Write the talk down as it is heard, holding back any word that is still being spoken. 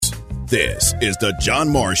This is the John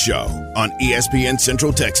Morris Show on ESPN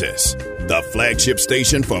Central Texas, the flagship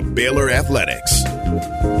station for Baylor Athletics.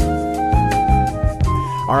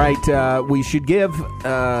 All right, we should give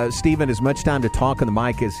Stephen as much time to talk on the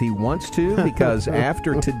mic as he wants to, because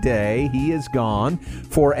after today, he is gone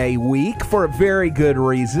for a week for a very good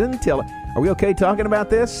reason. Are we okay talking about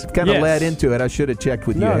this? Kind of led into it. I should have checked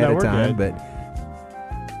with you ahead of time. But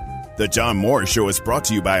the John Morris Show is brought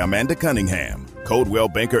to you by Amanda Cunningham, Coldwell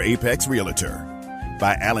Banker Apex Realtor,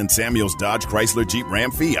 by Allen Samuels Dodge Chrysler Jeep Ram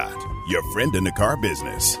Fiat, your friend in the car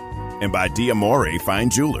business, and by D'Amore Fine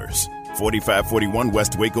Jewelers, 4541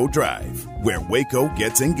 West Waco Drive, where Waco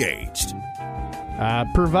gets engaged.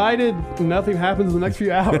 Provided nothing happens in the next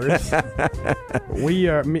few hours,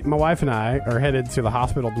 my wife and I are headed to the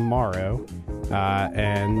hospital tomorrow,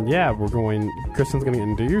 and we're going. Kristen's going to get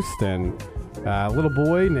induced, and a little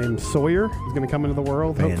boy named Sawyer is going to come into the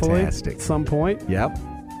world. Fantastic. Hopefully at some point. Yep.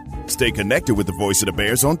 Stay connected with the Voice of the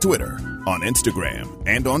Bears on Twitter, on Instagram,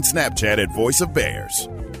 and on Snapchat at Voice of Bears.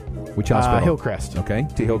 Which hospital? Hillcrest. Okay,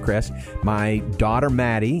 to Hillcrest. My daughter,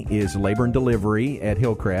 Maddie, is labor and delivery at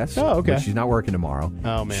Hillcrest. Oh, okay. But she's not working tomorrow.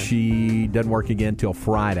 Oh, man. She doesn't work again till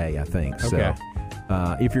Friday, I think. Okay. So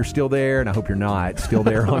if you're still there, and I hope you're not, still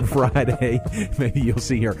there on Friday, maybe you'll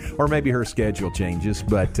see her. Or maybe her schedule changes,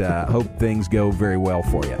 but hope things go very well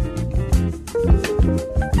for you.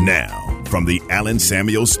 Now, from the Allen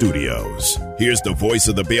Samuels Studios, here's the voice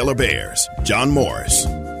of the Baylor Bears, John Morris.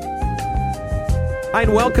 Hi,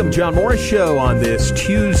 and welcome, John Morris Show on this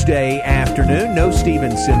Tuesday afternoon. No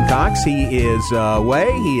Stephen Simcox. He is away.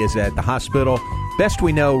 He is at the hospital, best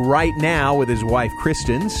we know right now, with his wife,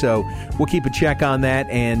 Kristen. So we'll keep a check on that,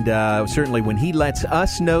 and certainly when he lets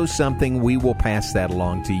us know something, we will pass that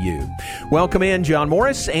along to you. Welcome in, John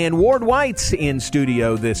Morris, and Ward White's in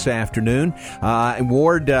studio this afternoon. And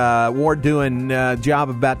Ward doing a job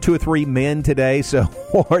of about 2 or 3 men today. So,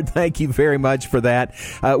 Ward, thank you very much for that.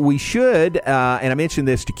 We should, and I mentioned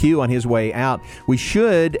this to Q on his way out, we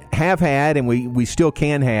should have had, and we still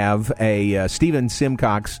can have, a Stephen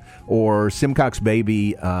Simcox or Simcox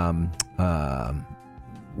Baby, what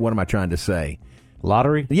am I trying to say?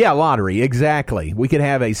 Lottery? Yeah, lottery, exactly. We could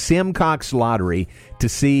have a Simcox lottery to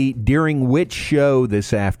see during which show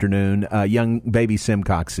this afternoon young baby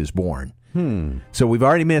Simcox is born. So we've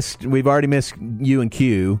already missed you and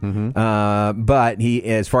Q, but he,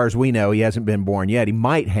 as far as we know, he hasn't been born yet. He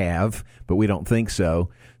might have, but we don't think so.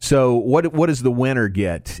 So what does the winner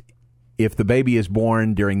get if the baby is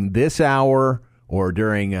born during this hour, or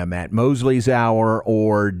during Matt Mosley's hour,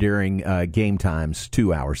 or during game time's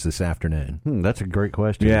 2 hours this afternoon? That's a great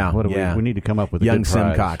question. Yeah, we need to come up with a young good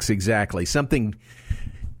prize. Simcox, exactly. Something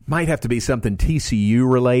might have to be something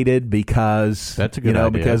TCU related, because that's a good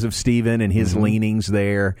idea. Because of Stephen and his leanings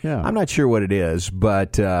there. Yeah. I'm not sure what it is,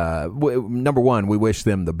 but number one, we wish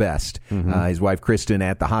them the best. His wife Kristen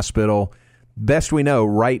at the hospital, best we know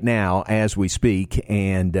right now as we speak,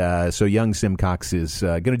 and so young Simcox is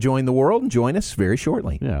going to join the world and join us very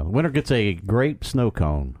shortly. Yeah, the winner gets a grape snow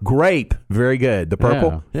cone. Grape, very good. The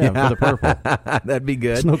purple? Yeah, for the purple. That'd be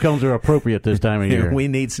good. Snow cones are appropriate this time of year. We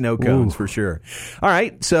need snow cones for sure. All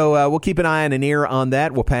right, so we'll keep an eye and an ear on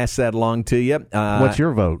that. We'll pass that along to you. What's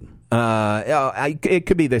your vote? It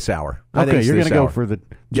could be this hour. Okay, you're going to go for the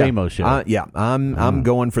JMO show. I'm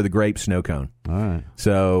going for the grape snow cone. All right.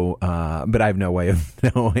 So, but I have no way of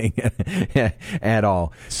knowing at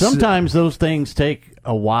all. Sometimes those things take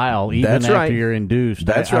a while, even after you're induced.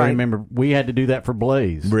 That's I right. remember we had to do that for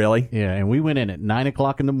Blaze. Really? Yeah, and we went in at 9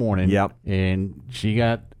 o'clock in the morning. Yep. And she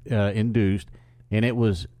got induced, and it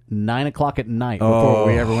was 9 o'clock at night before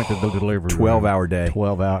we ever went to the delivery room. 12-hour day.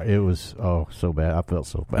 12 hour. It was, so bad. I felt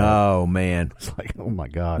so bad. Oh, man. It's like, oh, my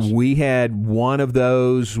gosh. We had one of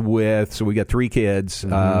those so we got 3 kids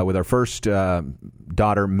with our first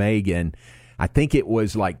daughter, Megan. I think it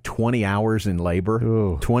was like 20 hours in labor.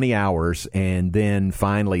 Ooh. 20 hours, and then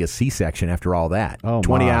finally a C-section after all that. Oh,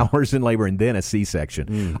 20 my. hours in labor and then a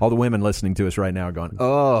C-section. All the women listening to us right now are going,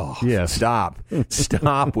 yes. Stop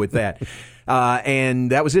with that.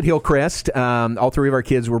 And that was at Hillcrest. All 3 of our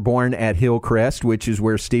kids were born at Hillcrest, which is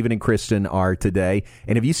where Stephen and Kristen are today.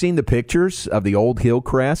 And have you seen the pictures of the old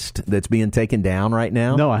Hillcrest that's being taken down right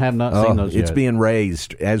now? No, I have not seen those yet. It's being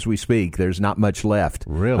raised as we speak. There's not much left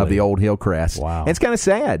of the old Hillcrest. Wow. And it's kind of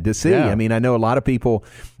sad to see. Yeah. I mean, I know a lot of people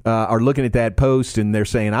are looking at that post and they're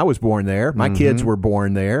saying, I was born there. My kids were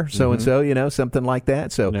born there. So-and-so, something like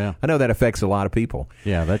that. So I know that affects a lot of people.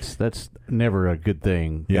 Yeah, that's never a good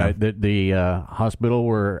thing. Yeah. The hospital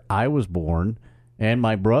where I was born And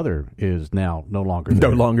my brother is now no longer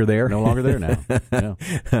there. No longer there? No longer there now. Yeah.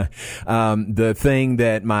 The thing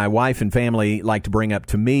that my wife and family like to bring up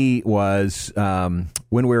to me was when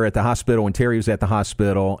we were at the hospital, when Terry was at the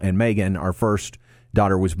hospital, and Megan, our first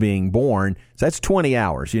daughter, was being born. So that's 20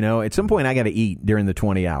 hours. At some point I got to eat during the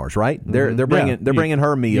 20 hours, right? They're bringing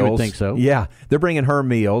her meals. You would think so. Yeah, they're bringing her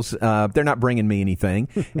meals. They're not bringing me anything.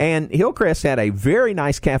 And Hillcrest had a very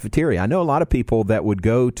nice cafeteria. I know a lot of people that would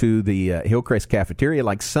go to the Hillcrest cafeteria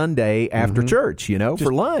like Sunday after church,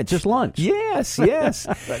 for lunch. Just lunch. Yes.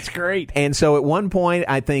 That's great. And so at one point,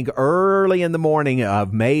 I think early in the morning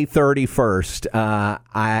of May 31st,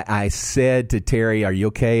 I said to Terry, "Are you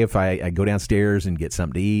okay if I go downstairs and get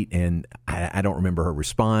something to eat?" And I don't remember her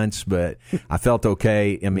response, but I felt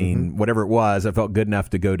okay. I mean, whatever it was, I felt good enough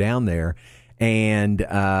to go down there. And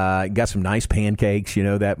got some nice pancakes,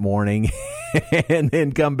 that morning, and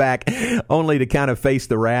then come back only to kind of face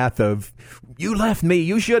the wrath of, "You left me.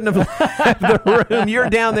 You shouldn't have left the room.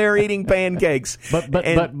 You're down there eating pancakes."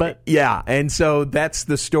 But yeah, and so that's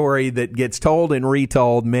the story that gets told and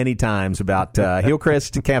retold many times about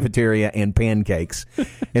Hillcrest cafeteria and pancakes.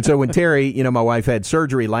 And so when Terry, my wife, had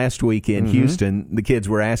surgery last week in Houston, the kids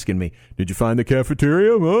were asking me, "Did you find the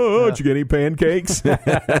cafeteria? Did you get any pancakes?"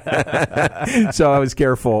 So I was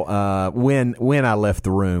careful when I left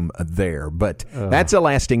the room there. But that's a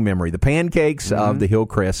lasting memory, the pancakes of the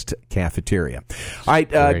Hillcrest cafeteria. All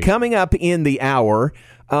right, coming up in the hour,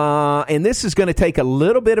 and this is going to take a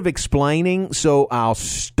little bit of explaining, so I'll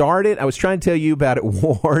start it. I was trying to tell you about it,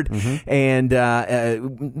 Ward, and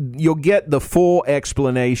you'll get the full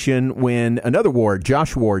explanation when another Ward,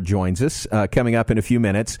 Josh Ward, joins us coming up in a few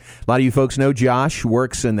minutes. A lot of you folks know Josh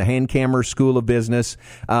works in the Hankamer School of Business.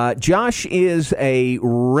 Josh is a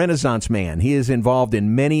Renaissance man. He is involved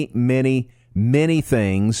in many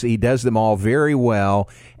things. He does them all very well.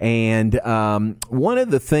 And one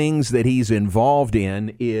of the things that he's involved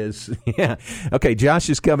in is, okay, Josh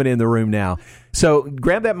is coming in the room now. So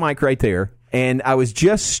grab that mic right there. And I was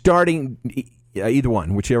just starting, either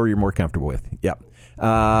one, whichever you're more comfortable with. Yep.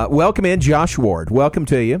 Welcome in, Josh Ward. Welcome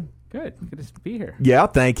to you. Good to be here. Yeah,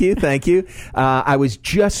 thank you. I was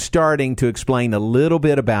just starting to explain a little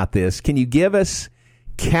bit about this. Can you give us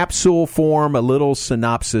capsule form, a little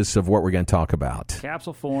synopsis of what we're going to talk about?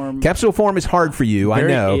 Capsule form is hard for you, I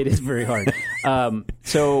know. It is very hard.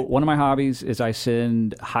 So one of my hobbies is I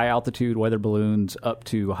send high-altitude weather balloons up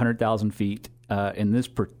to 100,000 feet. In this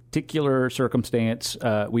particular circumstance,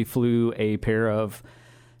 we flew a pair of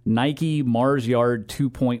Nike Mars Yard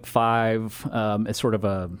 2.5 as sort of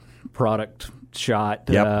a product shot.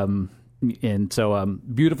 Yep. And so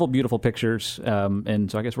beautiful pictures.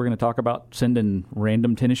 And so I guess we're going to talk about sending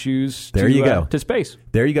random tennis shoes to space.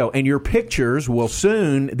 There you go. And your pictures will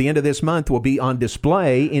soon, at the end of this month, will be on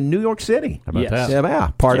display in New York City. How about that?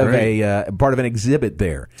 Yeah, part of an exhibit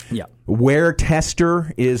there. Yeah. Wear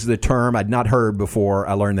tester is the term I'd not heard before.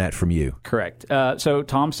 I learned that from you. Correct. So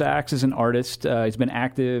Tom Sachs is an artist. He's been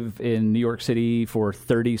active in New York City for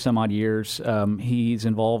 30 some odd years. He's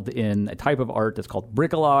involved in a type of art that's called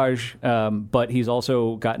bricolage, but he's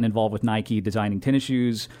also gotten involved with Nike designing tennis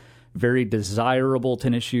shoes, very desirable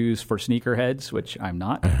tennis shoes for sneakerheads, which I'm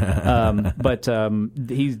not. But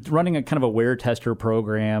he's running a kind of a wear tester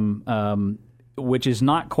program, which is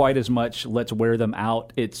not quite as much let's wear them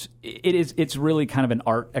out. It's really kind of an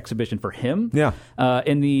art exhibition for him. Yeah.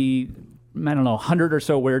 In the 100 or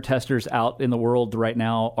so wear testers out in the world right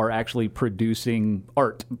now are actually producing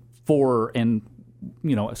art for and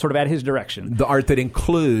sort of at his direction. The art that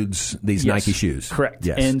includes these Nike shoes. Correct.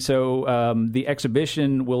 Yes. And so the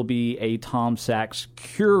exhibition will be a Tom Sachs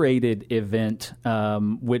curated event,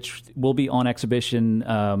 which will be on exhibition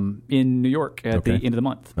in New York at the end of the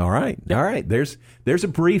month. All right. Yep. All right. There's a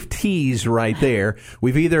brief tease right there.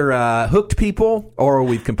 We've either hooked people or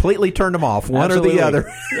we've completely turned them off, one Absolutely. or the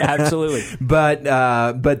other. Absolutely.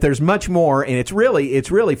 But there's much more, and it's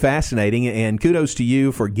really fascinating. And kudos to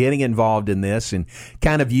you for getting involved in this and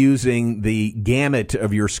kind of using the gamut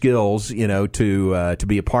of your skills, to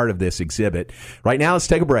be a part of this exhibit. Right now, let's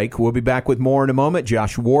take a break. We'll be back with more in a moment.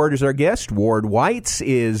 Josh Ward is our guest. Ward Whites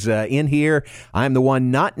is in here. I'm the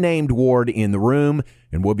one not named Ward in the room.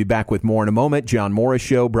 And we'll be back with more in a moment. John Morris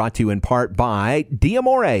Show brought to you in part by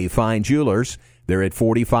D'Amore Fine Jewelers. They're at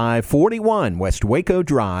 4541 West Waco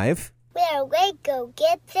Drive. Where Waco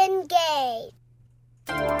gets engaged.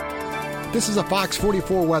 This is a Fox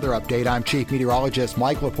 44 weather update. I'm Chief Meteorologist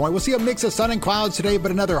Mike LaPointe. We'll see a mix of sun and clouds today, but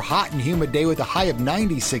another hot and humid day with a high of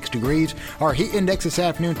 96 degrees. Our heat index this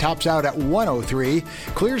afternoon tops out at 103.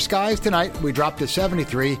 Clear skies tonight. We drop to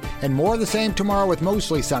 73, and more of the same tomorrow with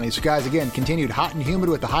mostly sunny. So, guys, again, continued hot and humid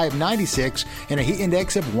with a high of 96 and a heat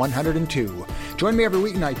index of 102. Join me every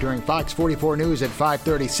weeknight during Fox 44 News at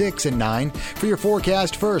 5:36 and 9 for your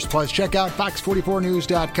forecast first. Plus, check out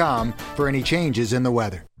fox44news.com for any changes in the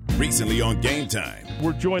weather. Recently on Game Time.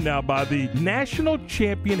 We're joined now by the national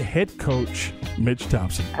champion head coach, Mitch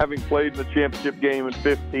Thompson. Having played in the championship game in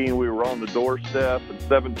 15, we were on the doorstep. In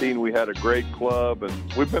 17, we had a great club, and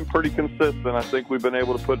we've been pretty consistent. I think we've been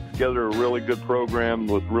able to put together a really good program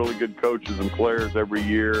with really good coaches and players every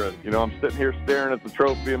year. And, you know, I'm sitting here staring at the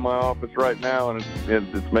trophy in my office right now, and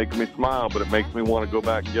it's making me smile, but it makes me want to go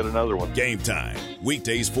back and get another one. Game Time,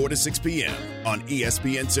 weekdays 4 to 6 p.m. on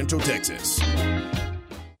ESPN Central Texas.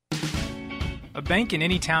 A bank in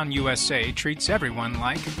any town USA treats everyone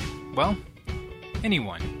like, well,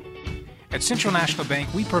 anyone. At Central National Bank,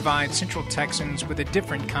 we provide Central Texans with a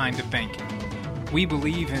different kind of banking. We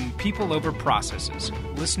believe in people over processes,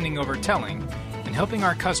 listening over telling, and helping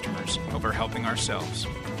our customers over helping ourselves.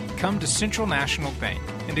 Come to Central National Bank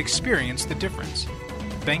and experience the difference.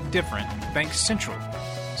 Bank different. Bank Central.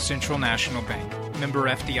 Central National Bank. Member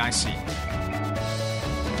FDIC.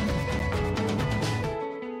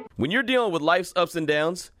 When you're dealing with life's ups and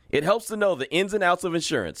downs, it helps to know the ins and outs of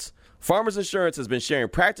insurance. Farmers Insurance has been sharing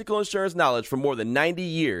practical insurance knowledge for more than 90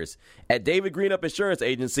 years. At David Greenup Insurance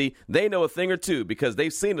Agency, they know a thing or two because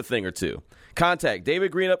they've seen a thing or two. Contact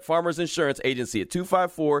David Greenup Farmers Insurance Agency at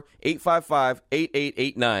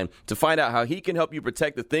 254-855-8889 to find out how he can help you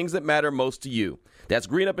protect the things that matter most to you. That's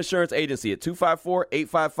Greenup Insurance Agency at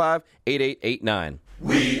 254-855-8889.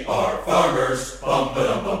 We are farmers. Bum,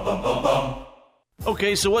 ba-dum, bum, bum, bum, bum.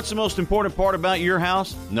 Okay, so what's the most important part about your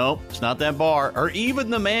house? Nope, it's not that bar or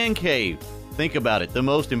even the man cave. Think about it. The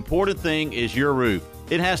most important thing is your roof.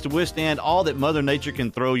 It has to withstand all that Mother Nature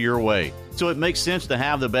can throw your way. So it makes sense to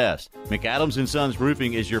have the best. McAdams & Sons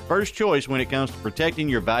Roofing is your first choice when it comes to protecting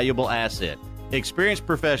your valuable asset. Experienced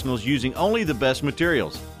professionals using only the best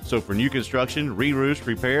materials. So for new construction, re-roofs,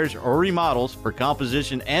 repairs, or remodels for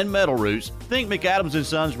composition and metal roofs, think McAdams &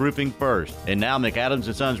 Sons Roofing first. And now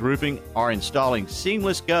McAdams & Sons Roofing are installing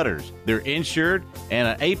seamless gutters. They're insured and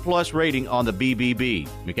an A+ rating on the BBB.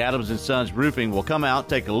 McAdams & Sons Roofing will come out,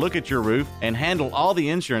 take a look at your roof, and handle all the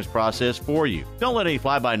insurance process for you. Don't let any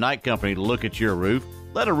fly-by-night company look at your roof.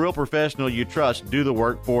 Let a real professional you trust do the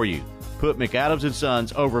work for you. Put McAdams &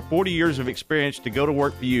 Sons over 40 years of experience to go to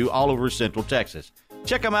work for you all over Central Texas.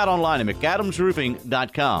 Check them out online at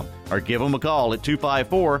McAdamsRoofing.com or give them a call at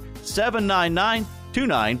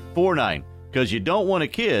 254-799-2949 because you don't want a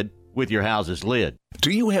kid with your house's lid.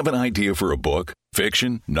 Do you have an idea for a book,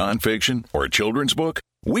 fiction, nonfiction, or a children's book?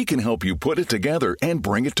 We can help you put it together and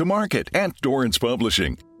bring it to market at Dorrance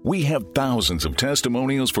Publishing. We have thousands of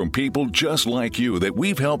testimonials from people just like you that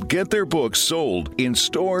we've helped get their books sold in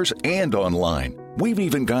stores and online. We've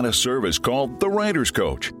even got a service called The Writer's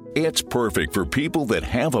Coach. It's perfect for people that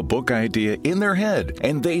have a book idea in their head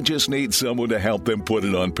and they just need someone to help them put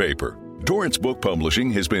it on paper. Dorrance Book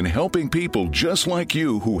Publishing has been helping people just like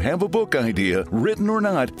you who have a book idea, written or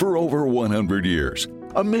not, for over 100 years.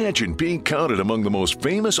 Imagine being counted among the most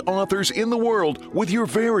famous authors in the world with your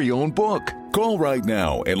very own book. Call right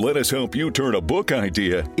now and let us help you turn a book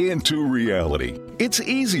idea into reality. It's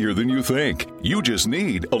easier than you think. You just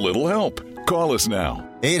need a little help. Call us now.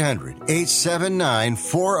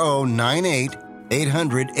 800-879-4098.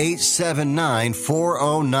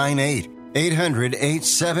 800-879-4098.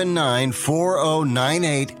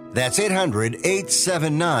 800-879-4098. That's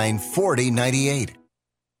 800-879-4098.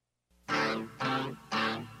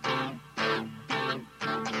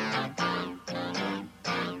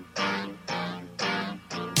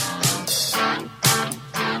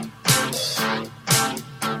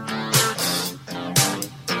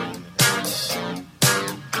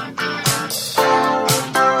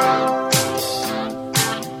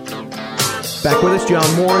 Back with us,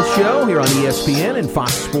 John Morris Show here on ESPN and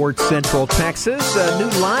Fox Sports Central Texas. New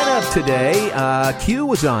lineup today. Q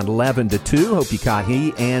was on 11 to 2. Hope you caught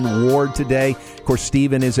he and Ward today. Of course,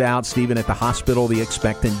 Stephen is out. Stephen at the hospital, the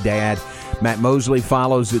expectant dad. Matt Mosley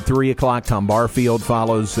follows at 3 o'clock. Tom Barfield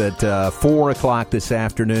follows at 4 o'clock this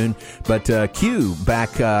afternoon. But Q back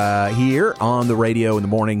here on the radio in the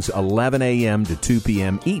mornings, 11 a.m. to 2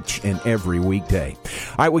 p.m. each and every weekday.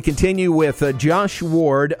 All right, we continue with Josh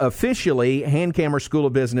Ward, officially Hankamer School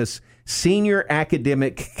of Business Senior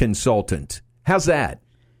Academic Consultant. How's that?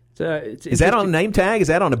 Is that on a name tag? Is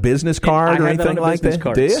that on a business card or anything like that?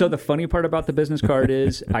 Card. So the funny part about the business card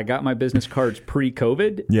is I got my business cards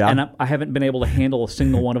pre-COVID, and I haven't been able to handle a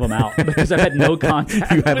single one of them out because I've had no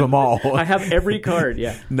contact. You have them all. I have every card,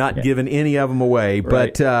 Not giving any of them away.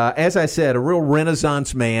 Right. But as I said, a real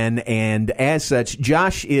Renaissance man, and as such,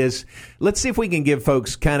 Josh is, let's see if we can give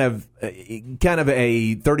folks kind of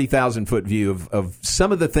a 30,000-foot view of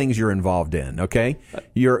some of the things you're involved in, okay?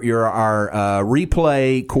 You're our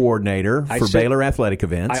replay coordinator for Baylor athletic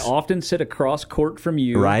events. I often sit across court from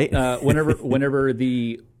you. Right. Whenever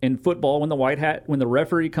in football, when the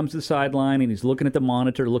referee comes to the sideline and he's looking at the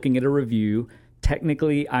monitor, looking at a review,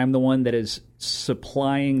 technically I'm the one that is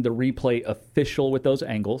supplying the replay official with those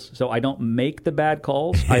angles. So I don't make the bad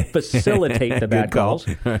calls. I facilitate the bad calls.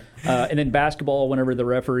 And then basketball, whenever the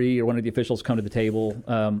referee or one of the officials come to the table,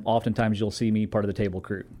 oftentimes you'll see me part of the table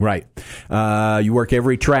crew. Right. You work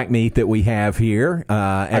every track meet that we have here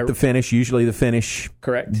at the finish, usually the finish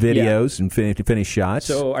videos and finish shots.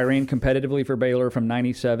 So I ran competitively for Baylor from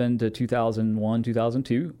 97 to 2001,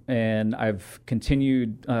 2002, and I've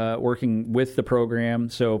continued working with the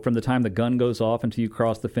program. So from the time the gun goes off until you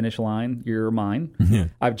cross the finish line, you're mine. Yeah.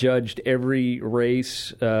 I've judged every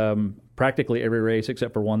race, practically every race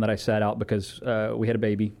except for one that I sat out because we had a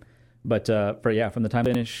baby. But from the time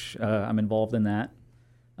to finish, I'm involved in that.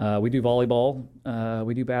 We do volleyball,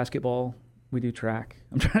 we do basketball, we do track.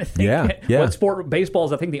 I'm trying to think. Yeah. What sport? Baseball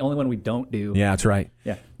is, I think, the only one we don't do. Yeah, that's right.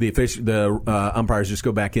 Yeah. The umpires just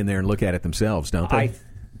go back in there and look at it themselves, don't they?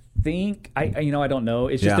 I don't know.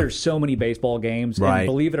 It's just there's so many baseball games, and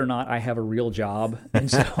believe it or not, I have a real job,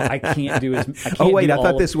 and so I can't do as. I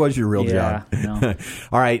thought this was your real job. No.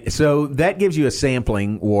 All right, so that gives you a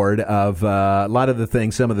sampling, Ward, of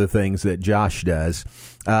some of the things that Josh does.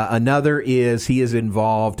 Another is he is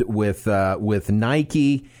involved with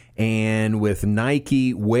Nike and with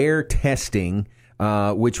Nike wear testing.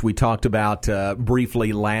 Which we talked about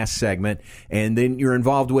briefly last segment, and then you're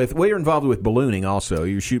involved with ballooning also.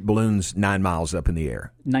 You shoot balloons 9 miles up in the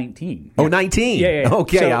air. 19. Oh, 19. Yeah.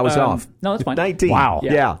 Okay, so, I was off. No, that's fine. 19. Wow.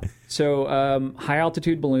 Yeah. So high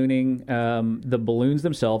altitude ballooning, the balloons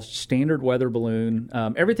themselves, standard weather balloon.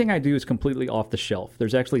 Everything I do is completely off the shelf.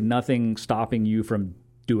 There's actually nothing stopping you from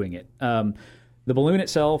doing it. The balloon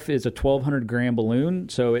itself is a 1,200-gram balloon,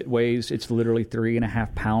 so it's literally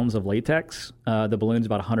 3.5 pounds of latex. The balloon's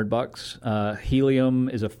about $100. Helium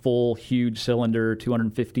is a full, huge cylinder,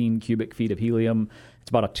 215 cubic feet of helium. It's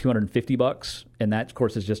about $250, and that, of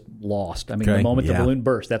course, is just lost. I mean, the moment the balloon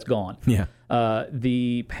bursts, that's gone. Yeah.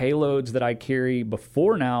 The payloads that I carry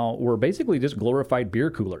before now were basically just glorified beer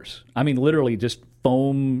coolers. I mean, literally just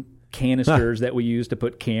foam canisters that we use to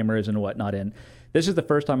put cameras and whatnot in. This is the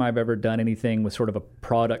first time I've ever done anything with sort of a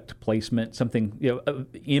product placement, something,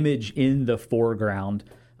 image in the foreground.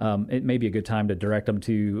 It may be a good time to direct them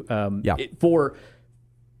to, for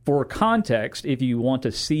context, if you want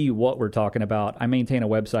to see what we're talking about, I maintain a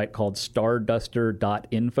website called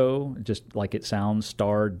starduster.info, just like it sounds,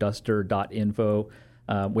 starduster.info,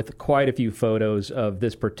 with quite a few photos of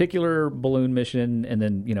this particular balloon mission and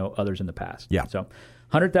then, others in the past. Yeah. So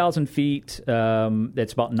 100,000 feet,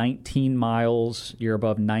 that's about 19 miles. You're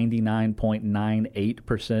above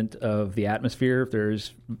 99.98% of the atmosphere.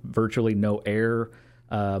 There's virtually no air,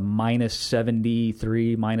 minus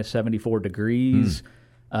 73, minus 74 degrees.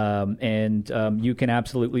 And you can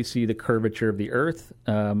absolutely see the curvature of the Earth.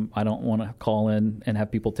 I don't want to call in and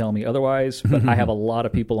have people tell me otherwise, but I have a lot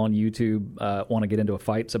of people on YouTube want to get into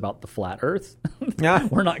fights about the flat Earth.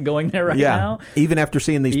 We're not going there right now. Even after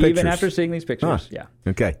seeing these pictures? Even after seeing these pictures, yeah.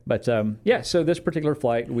 Okay. But, so this particular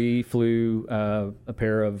flight, we flew a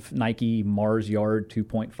pair of Nike Mars Yard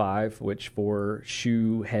 2.5, which for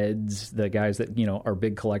shoe heads, the guys that, are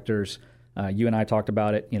big collectors, you and I talked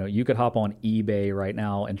about it. You could hop on eBay right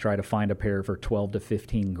now and try to find a pair for 12 to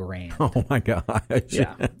 15 grand. Oh my gosh!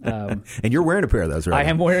 Yeah, and you're wearing a pair of those, right? I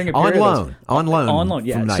am wearing a pair on of loan. Those. On loan. On loan.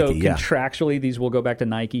 Yeah. From Nike, so contractually, these will go back to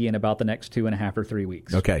Nike in about the next 2.5 or 3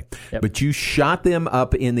 weeks. Okay. Yep. But you shot them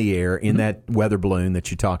up in the air in that weather balloon that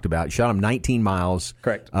you talked about. You shot them 19 miles.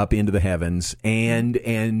 Correct. Up into the heavens, and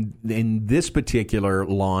in this particular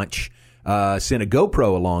launch, sent a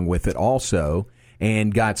GoPro along with it also.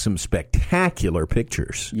 And got some spectacular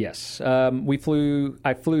pictures. Yes. I flew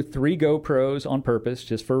 3 GoPros on purpose,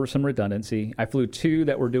 just for some redundancy. I flew 2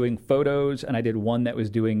 that were doing photos, and I did 1 that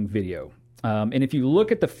was doing video. And if you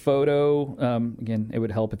look at the photo, again, it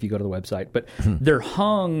would help if you go to the website, but they're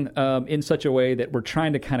hung in such a way that we're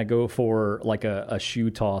trying to kind of go for like a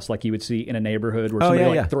shoe toss, like you would see in a neighborhood where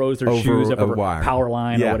somebody throws their shoes up over a power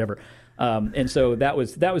line or whatever. And so that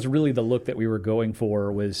was really the look that we were going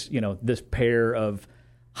for was, this pair of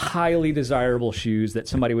highly desirable shoes that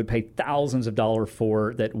somebody would pay thousands of dollars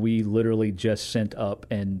for that we literally just sent up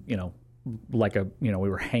and, we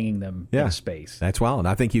were hanging them in space. That's wild.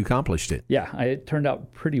 I think you accomplished it. Yeah, it turned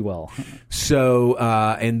out pretty well. So,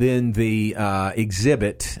 and then the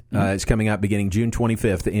exhibit is coming up beginning June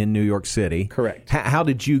 25th in New York City. Correct. How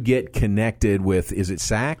did you get connected with, is it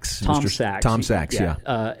Sachs? Tom Sachs. Tom Sachs,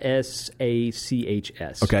 yeah.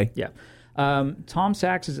 Sachs. Okay. Yeah. Tom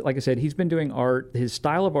Sachs is, like I said, he's been doing art. His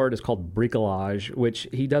style of art is called bricolage, which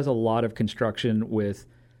he does a lot of construction with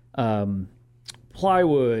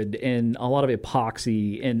plywood and a lot of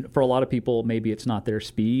epoxy. And for a lot of people, maybe it's not their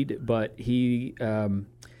speed, but he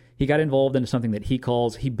got involved into something that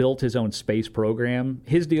he built his own space program.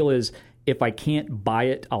 His deal is, if I can't buy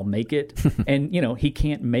it, I'll make it. And, he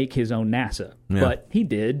can't make his own NASA, but he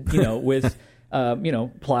did, with...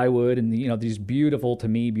 plywood and, these beautiful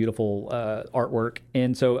artwork.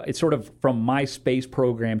 And so it's sort of from my space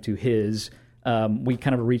program to his, we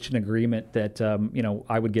kind of reached an agreement that,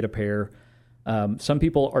 I would get a pair. Some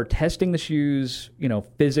people are testing the shoes,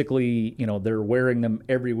 physically, they're wearing them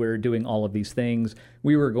everywhere, doing all of these things.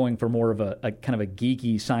 We were going for more of a kind of a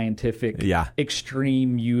geeky, scientific,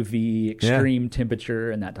 extreme UV, extreme temperature,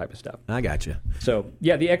 and that type of stuff. I got you. So,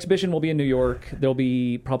 the exhibition will be in New York. There'll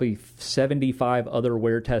be probably 75 other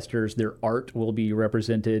wear testers. Their art will be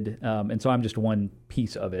represented, and so I'm just one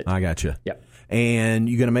piece of it. I got you. Yep. And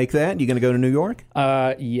you going to make that? You going to go to New York?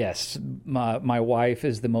 Yes. My wife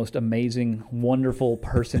is the most amazing, wonderful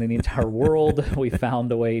person in the entire world. We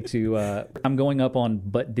found a way to... I'm going up on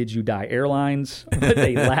But Did You Die Airlines with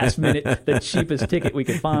a last minute, the cheapest ticket we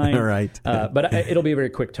could find. All right. But it'll be a very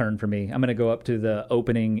quick turn for me. I'm going to go up to the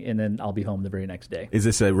opening, and then I'll be home the very next day. Is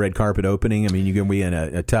this a red carpet opening? I mean, you going to be in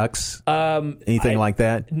a tux? Anything like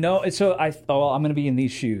that? No. So I'm going to be in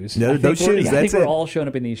these shoes. No, those shoes. I think we're all showing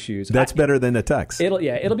up in these shoes. That's better than a tux.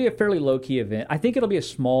 It'll be a fairly low-key event. I think it'll be a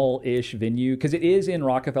small-ish venue because it is in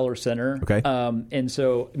Rockefeller Center. Okay. And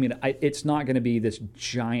so, it's not going to be this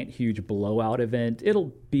giant, huge blowout event.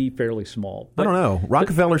 It'll be fairly small. I don't know.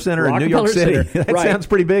 Rockefeller Center in New York City. That sounds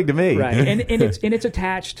pretty big to me. Right. And it's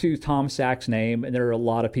attached to Tom Sachs' name, and there are a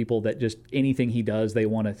lot of people that just anything he does, they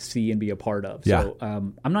want to see and be a part of. So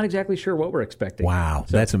I'm not exactly sure what we're expecting. Wow.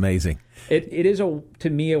 That's amazing. It is, to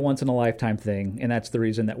me, a once-in-a-lifetime thing, and that's the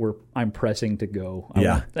reason that I'm pressing to go. You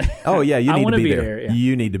need to be there. Yeah.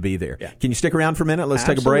 You need to be there. Yeah. Can you stick around for a minute? Let's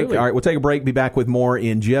take a Absolutely. break. All right, we'll take a break. Be back with more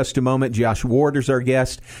in just a moment. Josh Ward is our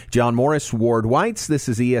guest. John Morris, Ward Whites. This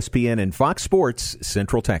is ESPN and Fox Sports,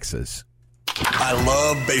 Central Texas. I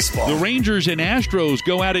love baseball. The Rangers and Astros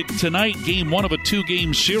go at it tonight, game one of a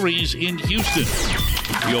two-game series in Houston.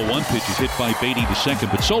 The 0-1 pitch is hit by Beatty to second,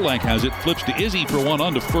 but Solak has it, flips to Izzy for one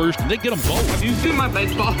on to first, and they get them both. You see my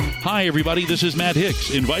baseball? Hi, everybody. This is Matt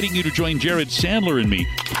Hicks, inviting you to join Jared Sandler and me.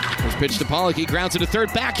 First pitch to Pollock. He grounds it to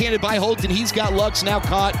third, backhanded by Holton. He's got Lux now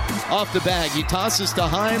caught off the bag. He tosses to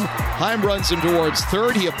Heim. Heim runs him towards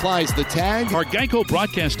third. He applies the tag. Our Geico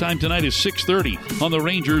broadcast time tonight is 6:30 on the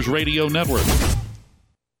Rangers Radio Network.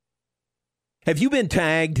 Have you been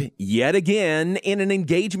tagged yet again in an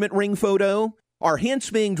engagement ring photo? Are hints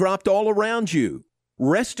being dropped all around you?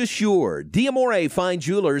 Rest assured, D'Amore Fine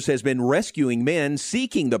Jewelers has been rescuing men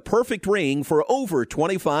seeking the perfect ring for over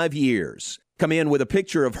 25 years. Come in with a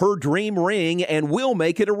picture of her dream ring and we'll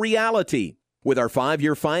make it a reality. With our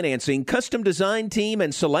 5-year financing, custom design team,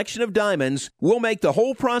 and selection of diamonds, we'll make the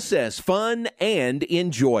whole process fun and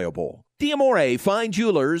enjoyable. D'Amore Fine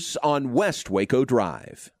Jewelers on West Waco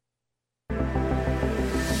Drive.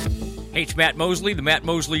 Hey, it's Matt Mosley, The Matt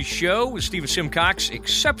Mosley Show with Stephen Simcox.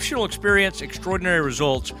 Exceptional experience, extraordinary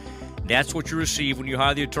results. That's what you receive when you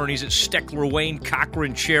hire the attorneys at Steckler, Wayne,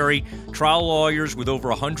 Cochran, Cherry, trial lawyers with over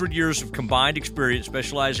 100 years of combined experience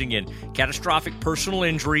specializing in catastrophic personal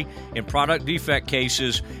injury and product defect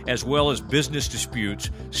cases, as well as business disputes.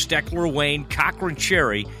 Steckler, Wayne, Cochran,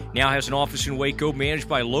 Cherry now has an office in Waco managed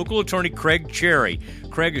by local attorney Craig Cherry.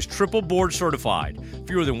 Craig is triple board certified.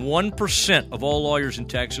 Fewer than 1% of all lawyers in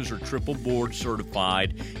Texas are triple board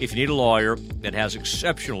certified. If you need a lawyer that has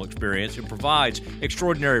exceptional experience and provides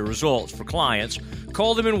extraordinary results for clients,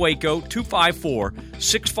 call them in Waco,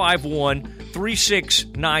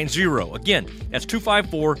 254-651-3690. Again, that's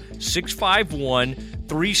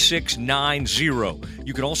 254-651-3690.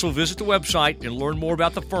 You can also visit the website and learn more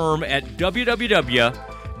about the firm at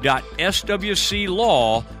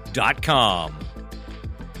www.swclaw.com.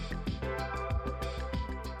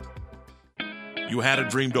 You had a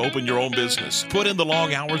dream to open your own business, put in the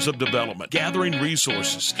long hours of development, gathering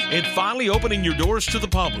resources, and finally opening your doors to the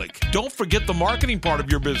public. Don't forget the marketing part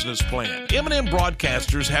of your business plan. M&M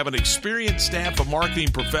Broadcasters have an experienced staff of marketing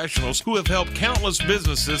professionals who have helped countless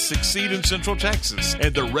businesses succeed in Central Texas,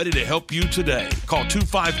 and they're ready to help you today. Call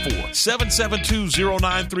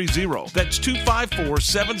 254-772-0930. That's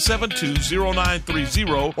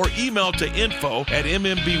 254-772-0930, or email to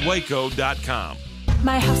info@mmbwaco.com.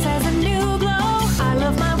 My house has a new glow. I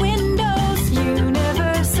love my windows.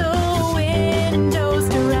 Universal Windows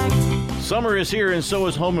Direct. Summer is here and so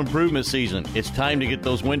is home improvement season. It's time to get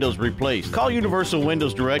those windows replaced. Call Universal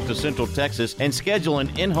Windows Direct of Central Texas and schedule an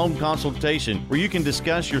in-home consultation where you can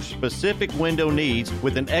discuss your specific window needs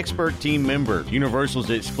with an expert team member. Universal's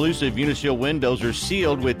exclusive Unishield windows are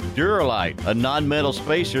sealed with Duralite, a non-metal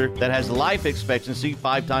spacer that has life expectancy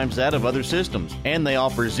 5 times that of other systems. And they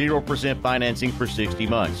offer 0% financing for 60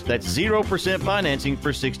 months. That's 0% financing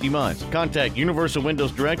for 60 months. Contact Universal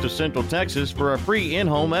Windows Direct of Central Texas for a free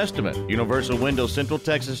in-home estimate.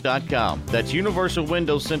 UniversalWindowsCentralTexas.com. That's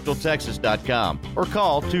UniversalWindowsCentralTexas.com. Or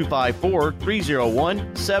call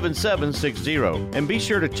 254-301-7760. And be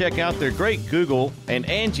sure to check out their great Google and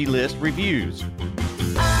Angie List reviews.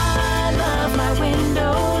 I love my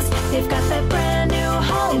windows. They've got that brand new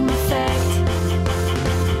home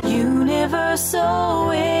effect. Universal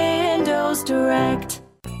Windows Direct.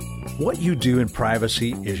 What you do in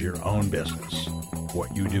privacy is your own business.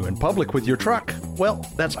 What you do in public with your truck, well,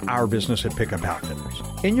 that's our business at Pickup Outfitters.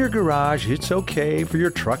 In your garage, it's okay for your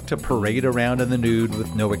truck to parade around in the nude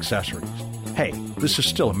with no accessories. Hey, this is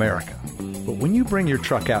still America. But when you bring your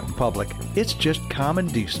truck out in public, it's just common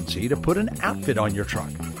decency to put an outfit on your truck.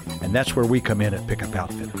 And that's where we come in at Pickup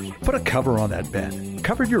Outfitters. Put a cover on that bed.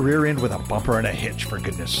 Cover your rear end with a bumper and a hitch, for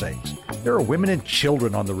goodness sakes. There are women and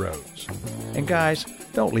children on the roads. And guys,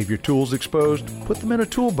 don't leave your tools exposed. Put them in a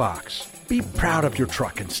toolbox. Be proud of your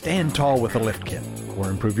truck and stand tall with a lift kit. Or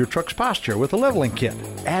improve your truck's posture with a leveling kit.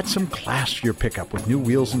 Add some class to your pickup with new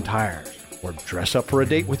wheels and tires. Or dress up for a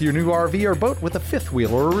date with your new RV or boat with a fifth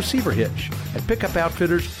wheel or a receiver hitch. At Pickup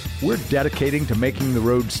Outfitters, we're dedicating to making the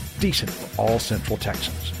roads decent for all Central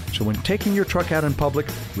Texans. So when taking your truck out in public,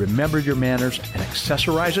 remember your manners and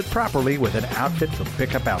accessorize it properly with an outfit from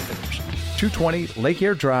Pickup Outfitters. 220 Lake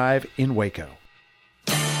Air Drive in Waco.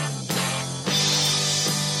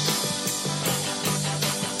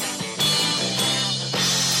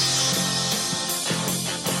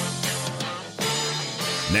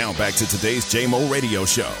 Now back to today's JMO Radio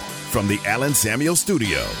Show from the Allen Samuel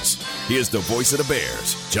Studios. Here's the voice of the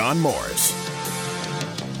Bears, John Morris.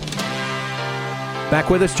 Back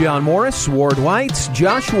with us, John Morris, Ward White,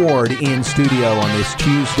 Josh Ward in studio on this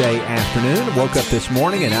Tuesday afternoon. Woke up this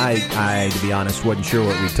morning, and I, to be honest, wasn't sure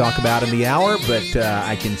what we'd talk about in the hour, but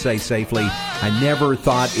I can say safely I never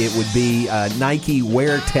thought it would be Nike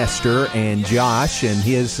wear tester and Josh and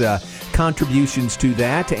his contributions to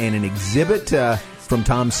that, and an exhibit from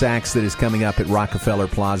Tom Sachs that is coming up at Rockefeller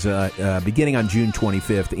Plaza beginning on June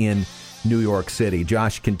 25th in New York City.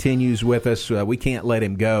 Josh continues with us. We can't let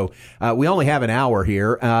him go. We only have an hour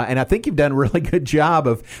here, and I think you've done a really good job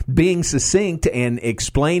of being succinct and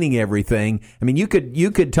explaining everything. I mean, you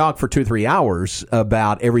could talk for 2-3 hours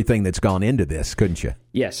about everything that's gone into this, couldn't you?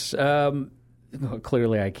 Yes. Well,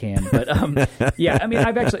 clearly I can, but yeah, I mean,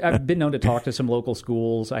 I've been known to talk to some local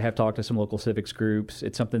schools. I have talked to some local civics groups.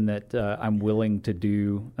 It's something that I'm willing to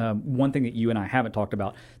do. One thing that you and I haven't talked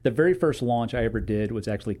about, the very first launch I ever did was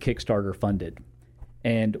actually Kickstarter funded.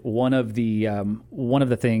 And one of the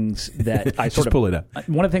things that I sort of pull it up.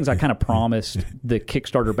 One of the things I kind of promised the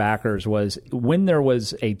Kickstarter backers was when there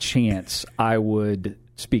was a chance, I would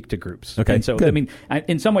speak to groups. Okay, and so good. I mean,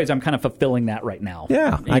 in some ways, I'm kind of fulfilling that right now.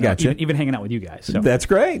 Yeah, I got you. Even hanging out with you guys. So. That's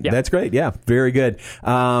great. Yeah. That's great. Yeah, very good.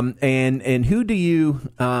 And who do you?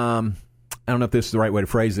 I don't know if this is the right way to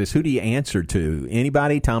phrase this. Who do you answer to?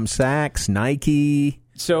 Anybody? Tom Sachs, Nike.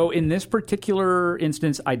 So in this particular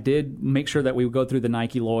instance, I did make sure that we would go through the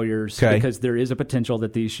Nike lawyers because there is a potential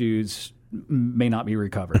that these shoes may not be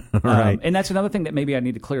recovered. Right. And that's another thing that maybe I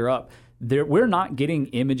need to clear up. We're not getting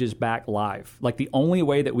images back live. Like the only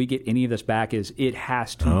way that we get any of this back is it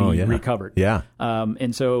has to be recovered. Yeah.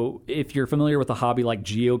 And so if you're familiar with a hobby like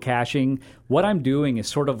geocaching, what I'm doing is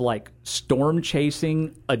sort of like storm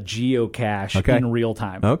chasing a geocache in real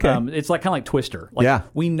time. Okay. It's like kind of like Twister. Like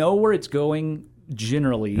we know where it's going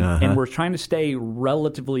generally, and we're trying to stay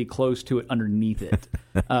relatively close to it underneath it.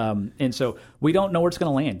 And so we don't know where it's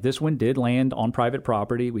going to land. This one did land on private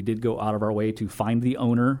property. We did go out of our way to find the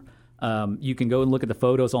owner. You can go and look at the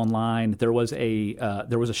photos online. There was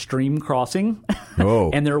a stream crossing,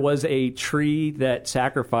 and there was a tree that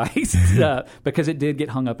sacrificed because it did get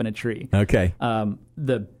hung up in a tree. Okay.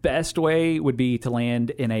 The best way would be to land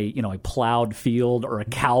in a plowed field or a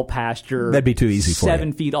cow pasture. That'd be too easy for you.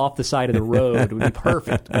 7 feet off the side of the road would be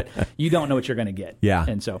perfect, but you don't know what you're going to get. Yeah,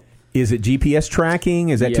 and so. Is it GPS tracking?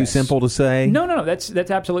 Is that too simple to say? No. That's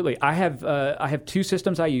absolutely. I have 2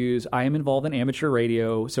 systems I use. I am involved in amateur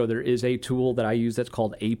radio, so there is a tool that I use that's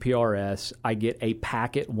called APRS. I get a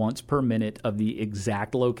packet once per minute of the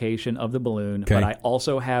exact location of the balloon, but I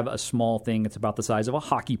also have a small thing. It's about the size of a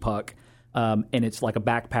hockey puck. And it's like a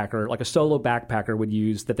backpacker, like a solo backpacker would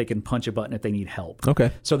use, that they can punch a button if they need help. Okay.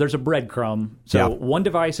 So there's a breadcrumb. So one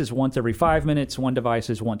device is once every 5 minutes, one device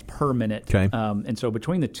is once per minute. Okay. And so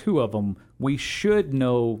between the 2 of them, we should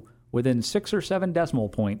know within 6 or 7 decimal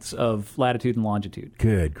points of latitude and longitude.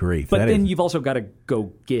 Good grief. But then you've also got to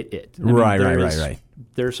go get it. Right.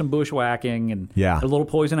 There's some bushwhacking and a little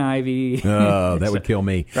poison ivy. Oh, that would kill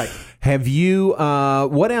me. Right. Have you,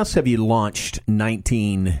 what else have you launched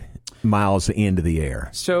 19 miles into the air?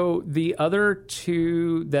 So the other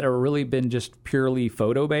 2 that have really been just purely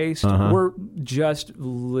photo-based were just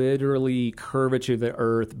literally curvature of the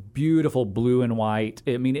Earth, beautiful blue and white.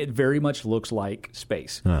 I mean, it very much looks like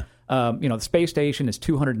space. The space station is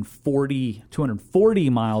 240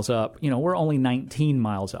 miles up. We're only 19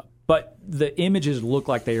 miles up. But the images look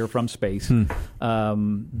like they are from space.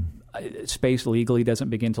 Space legally doesn't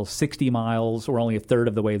begin until 60 miles. We're only a third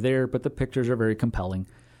of the way there, but the pictures are very compelling.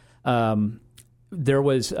 There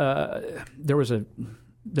was a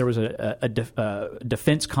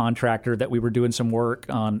defense contractor that we were doing some work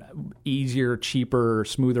on easier, cheaper,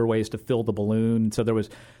 smoother ways to fill the balloon. So there's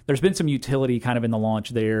been some utility kind of in the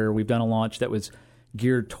launch there. We've done a launch that was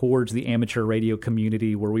geared towards the amateur radio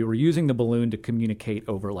community where we were using the balloon to communicate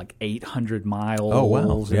over like 800 miles. Oh,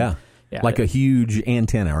 wow. Yeah. Like a huge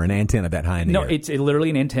antenna or an antenna that high in the air. No, it's literally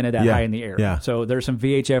an antenna that high in the air. Yeah. So there's some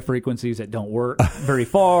VHF frequencies that don't work very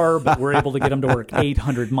far, but we're able to get them to work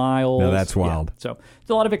 800 miles. No, that's wild. Yeah. So there's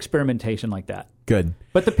a lot of experimentation like that. Good.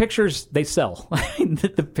 But the pictures, they sell.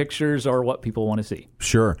 The pictures are what people want to see.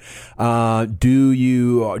 Sure. Do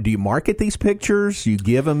you market these pictures? You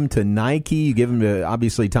give them to Nike? You give them to,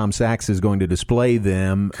 obviously, Tom Sachs is going to display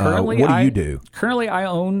them. What do you do? Currently, I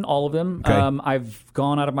own all of them. Okay. I've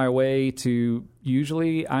gone out of my way to,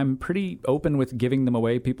 usually I'm pretty open with giving them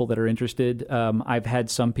away, people that are interested. I've had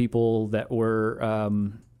some people that were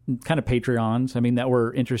kind of Patreons, that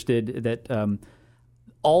were interested, that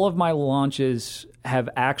all of my launches have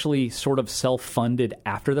actually sort of self-funded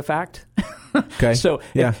after the fact. Okay. So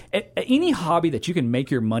any hobby that you can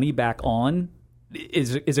make your money back on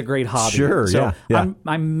is a great hobby. Sure, so yeah.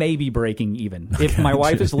 I'm maybe breaking even. If my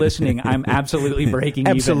wife is listening, I'm absolutely breaking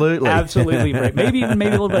Absolutely. even. Absolutely. Maybe a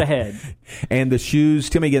little bit ahead. And the shoes,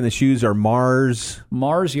 tell me again, the shoes are Mars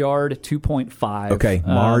Yard 2.5. Okay,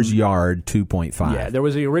 Mars Yard 2.5. Yeah, there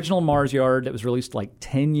was the original Mars Yard that was released like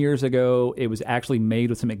 10 years ago. It was actually made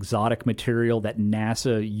with some exotic material that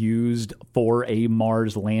NASA used for a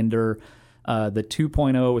Mars lander. The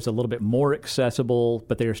 2.0 is a little bit more accessible,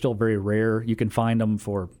 but they are still very rare. You can find them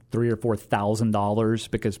for $3,000 or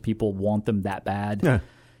 $4,000 because people want them that bad.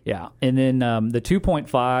 Yeah. And then the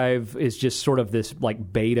 2.5 is just sort of this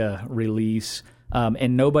like beta release,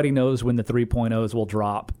 and nobody knows when the 3.0s will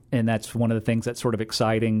drop. And that's one of the things that's sort of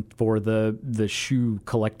exciting for the shoe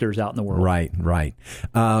collectors out in the world. Right.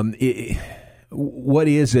 What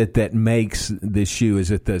is it that makes this shoe? Is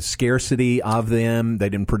it the scarcity of them? They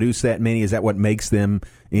didn't produce that many. Is that what makes them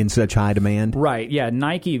in such high demand? Right. Yeah.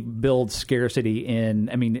 Nike builds scarcity in.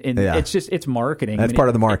 It's marketing. That's part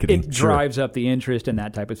of the marketing. It drives up the interest in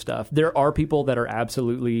that type of stuff. There are people that are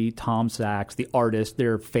absolutely Tom Sachs, the artist.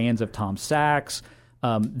 They're fans of Tom Sachs.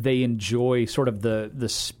 They enjoy sort of the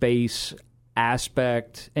space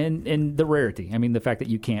aspect and the rarity. The fact that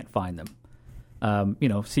you can't find them.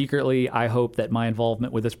 Secretly, I hope that my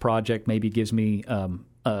involvement with this project maybe gives me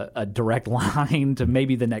a direct line to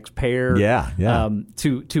maybe the next pair. Yeah.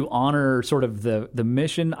 To honor sort of the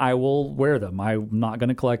mission, I will wear them. I'm not going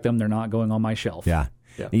to collect them. They're not going on my shelf. Yeah.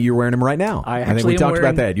 You're wearing them right now. I think we talked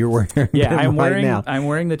about that. You're wearing them right now. I'm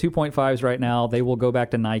wearing the 2.5s right now. They will go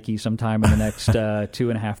back to Nike sometime in the next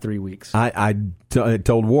 2.5-3 weeks. I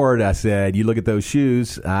told Ward, I said, you look at those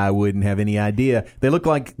shoes, I wouldn't have any idea. They look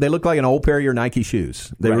like an old pair of your Nike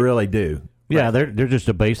shoes. They really do. Yeah, they're just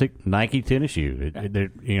a basic Nike tennis shoe.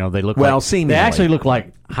 They look seemingly. They actually look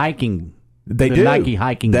like hiking They the do. Nike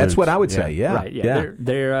hiking That's boots. what I would say. Yeah, Right. Yeah.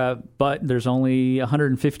 They're but there's only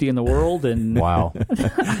 150 in the world, and Wow.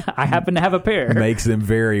 I happen to have a pair. Makes them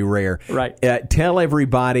very rare. Right. Tell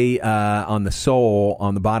everybody on the sole,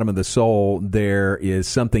 on the bottom of the sole, there is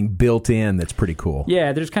something built in that's pretty cool.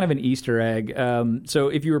 Yeah, there's kind of an Easter egg. So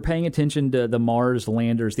if you were paying attention to the Mars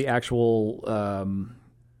landers, the actual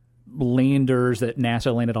landers that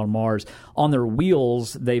NASA landed on Mars, on their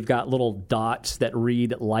wheels, they've got little dots that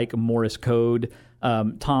read like Morse code.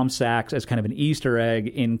 Tom Sachs, as kind of an Easter egg,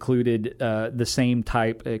 included the same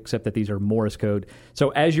type, except that these are Morse code. So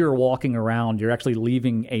as you're walking around, you're actually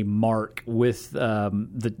leaving a mark with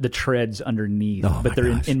the treads underneath, but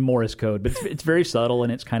they're in Morse code. But it's very subtle,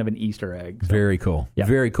 and it's kind of an Easter egg. So. Very cool. Yeah.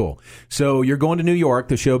 Very cool. So you're going to New York.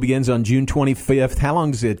 The show begins on June 25th. How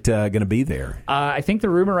long is it going to be there? I think the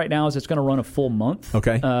rumor right now is it's going to run a full month.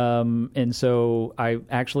 Okay. And so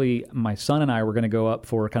my son and I were going to go up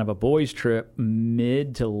for kind of a boys' trip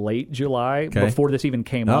mid to late July before this even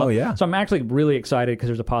came up. Oh, yeah. So I'm actually really excited because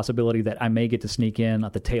there's a possibility that I may get to sneak in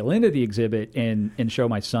at the tail end of the exhibit and show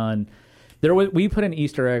my son. We put an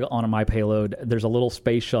Easter egg on my payload. There's a little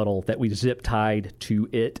space shuttle that we zip tied to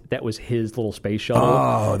it. That was his little space shuttle.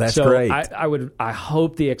 Oh, that's so great. I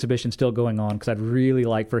hope the exhibition's still going on because I'd really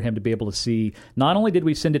like for him to be able to see. Not only did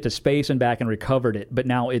we send it to space and back and recovered it, but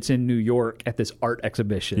now it's in New York at this art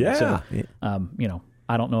exhibition. Yeah. So,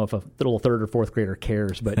 I don't know if a little third or fourth grader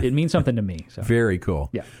cares, but it means something to me. So. Very cool.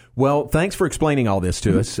 Yeah. Well, thanks for explaining all this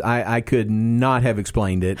to us. I could not have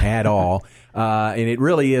explained it at all. And it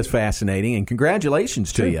really is fascinating. And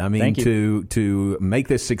congratulations to you. I mean, Thank you. to make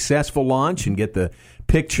this successful launch and get the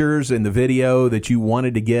pictures and the video that you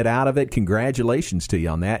wanted to get out of it, congratulations to you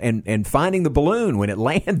on that. And finding the balloon when it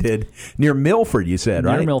landed near Milford, you said,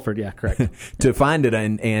 right? Near Milford, yeah, correct. To find it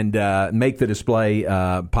and make the display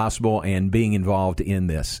possible and being involved in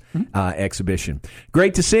this exhibition.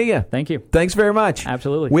 Great to see you. Thank you. Thanks very much.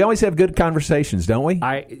 Absolutely. We always have good conversations, don't we?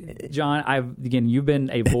 John, you've been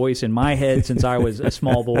a voice in my head since I was a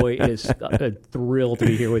small boy. It is a thrill to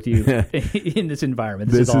be here with you in this environment.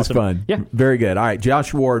 This is awesome. Fun. Yeah. Very good. All right,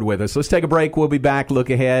 Josh Ward with us. Let's take a break. We'll be back, look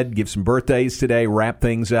ahead, give some birthdays today, wrap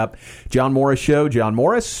things up. John Morris Show, John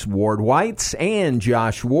Morris, Ward Whites, and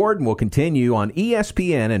Josh Ward. And we'll continue on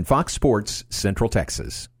ESPN and Fox Sports Central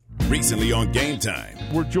Texas. Recently on Game Time.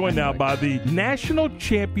 We're joined now by the national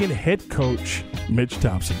champion head coach, Mitch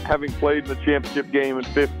Thompson. Having played in the championship game in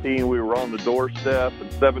 15, we were on the doorstep.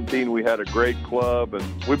 In 17, we had a great club, and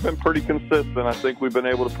we've been pretty consistent. I think we've been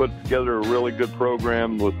able to put together a really good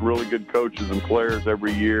program with really good coaches and players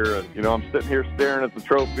every year. And, I'm sitting here staring at the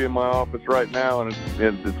trophy in my office right now, and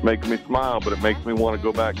it's making me smile, but it makes me want to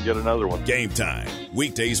go back and get another one. Game Time,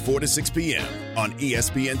 weekdays 4 to 6 p.m. on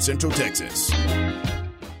ESPN Central Texas.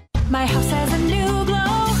 My house has a new glow.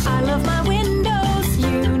 I love my windows.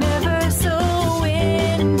 Universal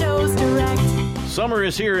Windows Direct. Summer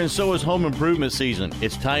is here and so is home improvement season.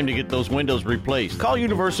 It's time to get those windows replaced. Call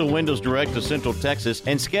Universal Windows Direct of Central Texas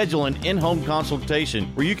and schedule an in-home consultation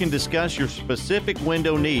where you can discuss your specific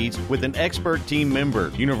window needs with an expert team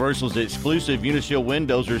member. Universal's exclusive Unishield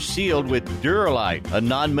windows are sealed with Duralite, a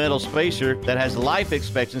non-metal spacer that has life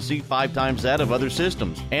expectancy 5 times that of other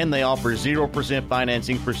systems. And they offer 0%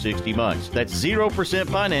 financing for 60 months. That's 0%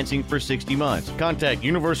 financing for 60 months. Contact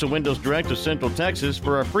Universal Windows Direct of Central Texas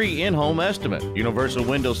for a free in-home estimate.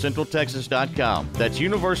 UniversalWindowsCentralTexas.com. That's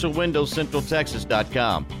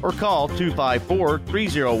UniversalWindowsCentralTexas.com. Or call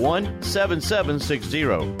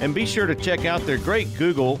 254-301-7760. And be sure to check out their great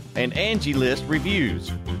Google and Angie List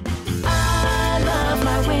reviews. I love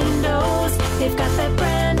my windows. They've got that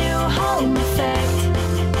brand new home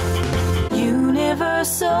effect.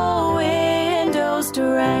 Universal Windows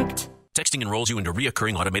Direct. Texting enrolls you into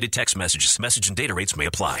reoccurring automated text messages. Message and data rates may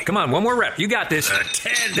apply. Come on, one more rep. You got this.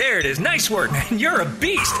 10. There it is. Nice work, man. You're a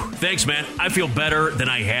beast. Thanks, man. I feel better than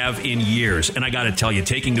I have in years. And I got to tell you,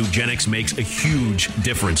 taking Nugenix makes a huge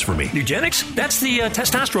difference for me. Nugenix? That's the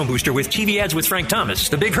testosterone booster with TV ads with Frank Thomas.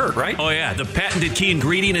 The big hurt, right? Oh, yeah. The patented key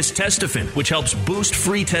ingredient is Testofen, which helps boost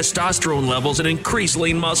free testosterone levels and increase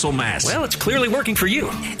lean muscle mass. Well, it's clearly working for you.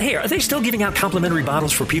 Hey, are they still giving out complimentary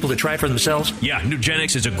bottles for people to try for themselves? Yeah,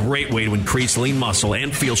 Nugenix is a great way to increase lean muscle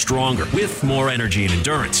and feel stronger with more energy and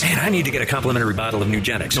endurance. Man, I need to get a complimentary bottle of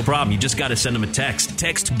Nugenix. No problem. You just got to send them a text.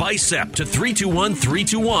 Text BICEP to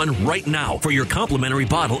 321-321 right now for your complimentary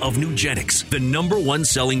bottle of Nugenix, the #1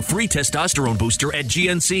 selling free testosterone booster at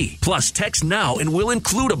GNC. Plus, text now and we'll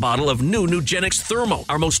include a bottle of new Nugenix Thermo,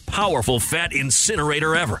 our most powerful fat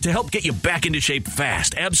incinerator ever, to help get you back into shape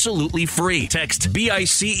fast, absolutely free. Text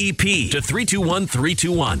BICEP to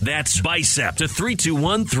 321-321. That's BICEP to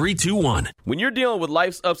 321-321. When you're dealing with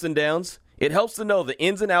life's ups and downs, It helps to know the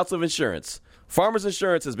ins and outs of insurance. Farmers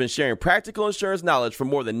Insurance has been sharing practical insurance knowledge for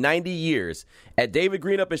more than 90 years. At David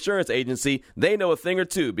Greenup Insurance Agency, they know a thing or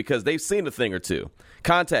two because they've seen a thing or two.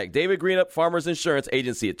 Contact David Greenup Farmers Insurance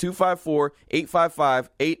Agency at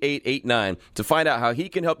 254-855-8889 to find out how he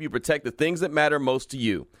can help you protect the things that matter most to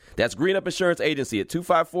you. That's Greenup Insurance Agency at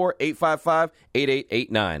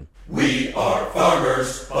 254-855-8889. We are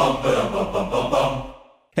farmers. Bum, ba-dum, bum, bum, bum, bum.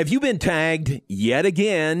 Have you been tagged yet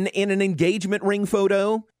again in an engagement ring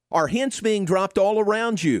photo? Are hints being dropped all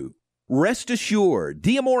around you? Rest assured,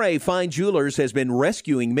 D'Amore Fine Jewelers has been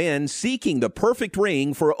rescuing men seeking the perfect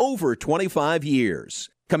ring for over 25 years.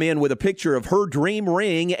 Come in with a picture of her dream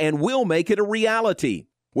ring and we'll make it a reality.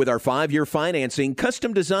 With our 5-year financing,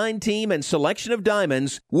 custom design team, and selection of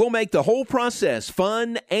diamonds, we'll make the whole process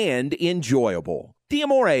fun and enjoyable.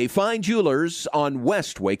 D'Amore Fine Jewelers on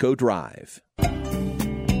West Waco Drive.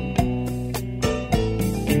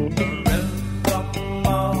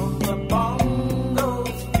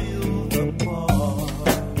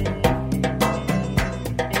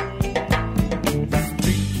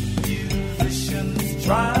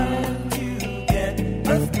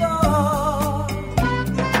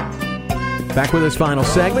 Back with this final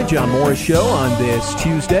segment, John Morris Show on this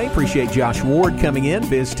Tuesday. Appreciate Josh Ward coming in,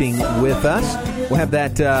 visiting with us. We'll have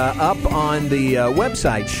that up on the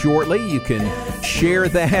website shortly. You can share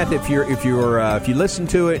that if you listen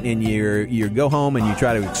to it and you go home and you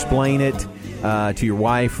try to explain it to your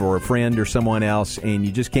wife or a friend or someone else, and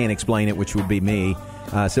you just can't explain it, which would be me.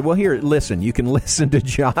 Said, well, here, listen. You can listen to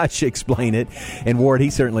Josh explain it. And Ward, he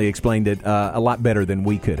certainly explained it a lot better than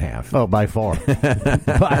we could have. Oh, by far.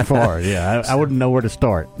 By far, yeah. I wouldn't know where to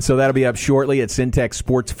start. So that'll be up shortly at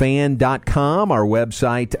syntechsportsfan.com, our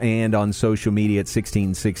website, and on social media at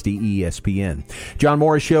 1660 ESPN. John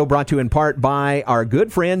Morris Show brought to you in part by our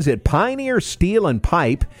good friends at Pioneer Steel and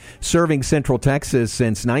Pipe, serving Central Texas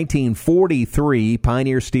since 1943.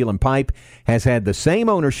 Pioneer Steel and Pipe has had the same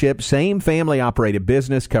ownership, same family-operated business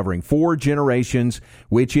covering 4 generations,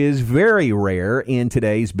 which is very rare in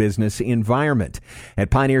today's business environment. At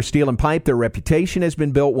Pioneer Steel and Pipe, their reputation has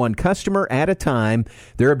been built one customer at a time.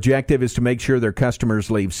 Their objective is to make sure their customers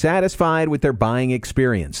leave satisfied with their buying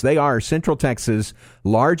experience. They are Central Texas'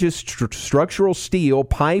 largest structural steel,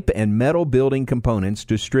 pipe, and metal building components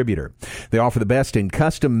distributor. They offer the best in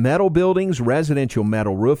custom metal buildings, residential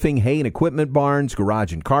metal roofing, hay and equipment barns,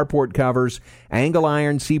 garage and carport covers, angle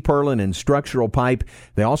iron, C-purlin, and structural pipe.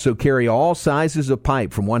 They also carry all sizes of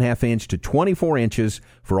pipe from 1/2 inch to 24 inches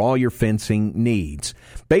for all your fencing needs.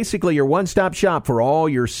 Basically, your one-stop shop for all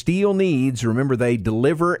your steel needs. Remember, they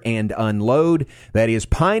deliver and unload. That is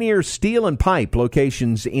Pioneer Steel and Pipe,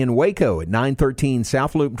 locations in Waco at 913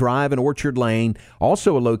 South Loop Drive and Orchard Lane.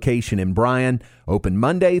 Also a location in Bryan. Open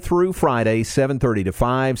Monday through Friday, 7:30 to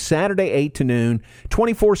 5, Saturday 8 to noon,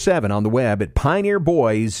 24/7 on the web at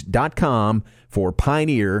pioneerboys.com for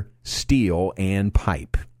Pioneer Steel and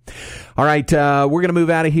Pipe. All right, we're going to move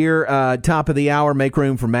out of here. Top of the hour, make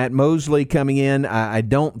room for Matt Mosley coming in. I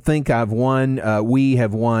don't think I've won. We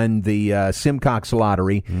have won the Simcox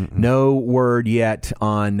lottery. No word yet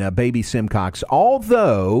on baby Simcox,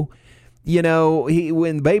 although... You know,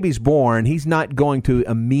 when the baby's born, he's not going to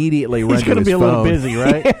immediately run to his phone. He's going to be a little busy,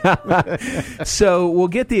 right? So we'll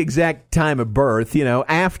get the exact time of birth,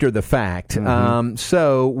 after the fact.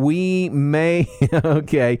 So we may,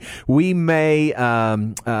 we may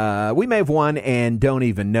have won and don't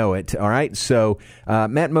even know it. All right. So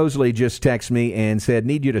Matt Mosley just texted me and said,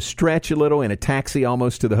 need you to stretch a little in a taxi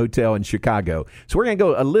almost to the hotel in Chicago. So we're going to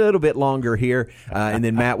go a little bit longer here, and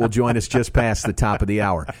then Matt will join us just past the top of the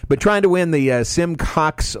hour. But trying to win the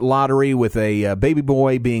Simcox lottery with a baby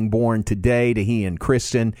boy being born today to he and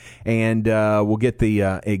Kristen, and we'll get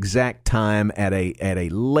the exact time at a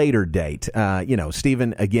later date.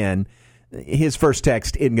 Stephen, again, his first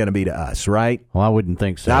text isn't going to be to us, right? Well, I wouldn't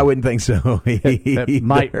think so. I wouldn't think so.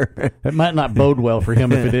 It might not bode well for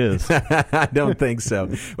him if it is. I don't think so.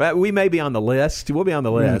 Well, we may be on the list. We'll be on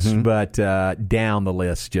the list, but down the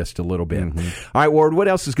list just a little bit. All right, Ward, what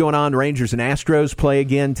else is going on? Rangers and Astros play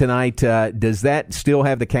again tonight. Does that still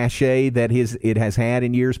have the cachet that it has had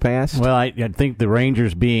in years past? Well, I think the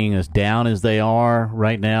Rangers being as down as they are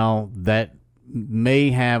right now, that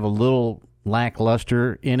may have a little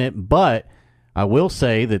lackluster in it, but I will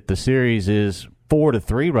say that the series is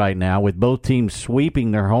 4-3 right now, with both teams sweeping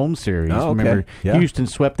their home series. Remember, Houston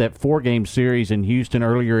swept that 4-game series in Houston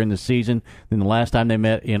earlier in the season. Then the last time they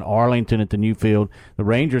met in Arlington at the new field, the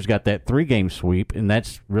Rangers got that 3-game sweep, and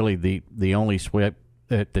that's really the only sweep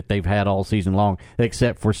that they've had all season long,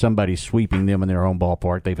 except for somebody sweeping them in their home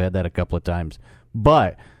ballpark. They've had that a couple of times.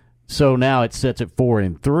 But so now it sets at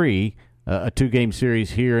 4-3. a 2-game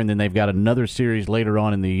series here, and then they've got another series later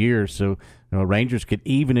on in the year. So Rangers could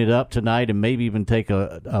even it up tonight and maybe even take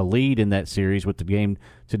a lead in that series with the game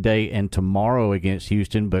today and tomorrow against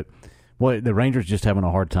Houston. But boy, the Rangers just having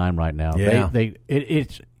a hard time right now. Yeah.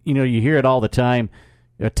 It's you hear it all the time.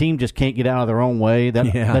 A team just can't get out of their own way.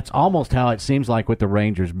 That's almost how it seems like with the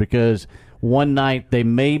Rangers, because one night they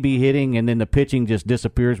may be hitting and then the pitching just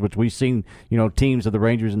disappears, which we've seen, teams of the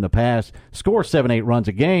Rangers in the past score 7-8 runs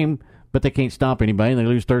a game, but they can't stop anybody, and they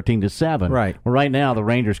lose 13-7. Right. Well, right now the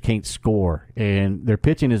Rangers can't score, and their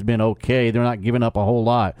pitching has been okay. They're not giving up a whole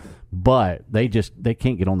lot, but they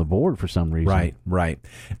can't get on the board for some reason. Right.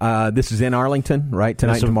 This is in Arlington, right?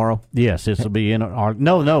 Tonight and tomorrow? Yes, this will be in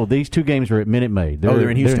Arlington. No, these 2 games are at Minute Maid. They're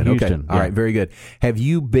in Houston. Okay. Yeah. All right, very good. Have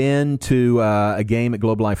you been to a game at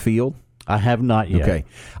Globe Life Field? I have not yet. Okay.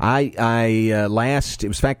 I last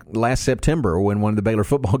September, when one of the Baylor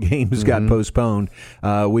football games got postponed,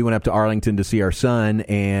 we went up to Arlington to see our son,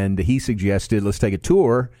 and he suggested, let's take a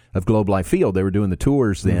tour of Globe Life Field. They were doing the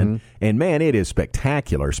tours then, and man, it is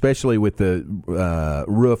spectacular, especially with the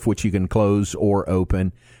roof, which you can close or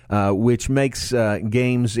open, which makes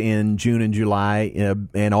games in June and July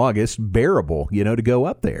and August bearable, to go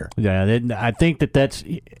up there. Yeah, I think that's...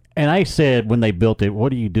 And I said when they built it,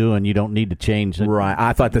 what are you doing? You don't need to change it. Right.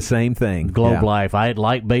 I thought the same thing. Globe Life. I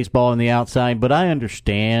like baseball on the outside, but I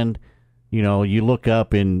understand, you look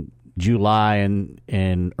up in July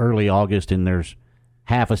and early August and there's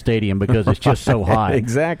half a stadium because it's just so hot.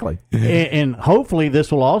 Exactly. And hopefully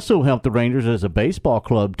this will also help the Rangers as a baseball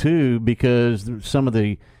club too, because some of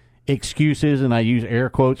the excuses, and I use air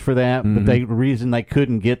quotes for that, but the reason they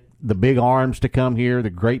couldn't get the big arms to come here, the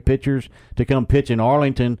great pitchers to come pitch in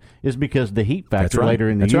Arlington, is because the heat factor later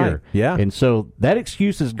in the year. Right. Yeah. And so that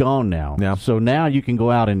excuse is gone now. Yeah. So now you can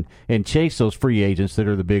go out and chase those free agents that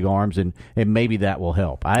are the big arms, and maybe that will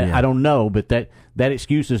help. I don't know, but that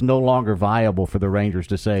excuse is no longer viable for the Rangers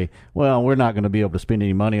to say, well, we're not going to be able to spend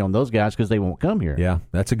any money on those guys because they won't come here. Yeah,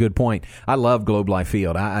 that's a good point. I love Globe Life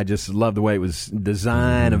Field. I just love the way it was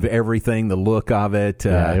designed, of everything, the look of it.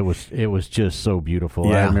 Yeah, it was just so beautiful.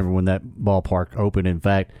 Yeah. I remember when that ballpark opened. In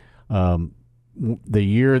fact, the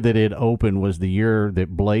year that it opened was the year that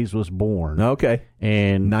Blaze was born. Okay.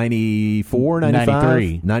 And 94,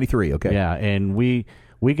 95? 93, okay. Yeah, and we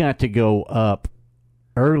got to go up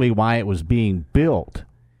early while it was being built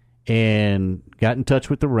and got in touch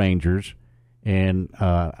with the Rangers, and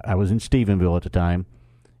I was in Stephenville at the time,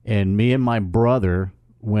 and me and my brother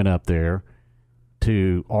went up there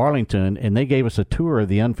to Arlington, and they gave us a tour of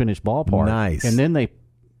the unfinished ballpark. Nice. And then they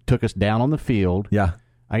took us down on the field. Yeah.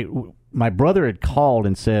 My brother had called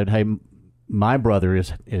and said, hey, my brother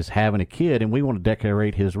is having a kid, and we want to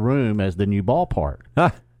decorate his room as the new ballpark.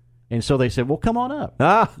 And so they said, well, come on up.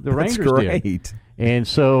 The Rangers that's great. did. And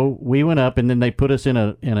so we went up, and then they put us in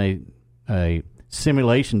a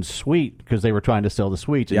simulation suite because they were trying to sell the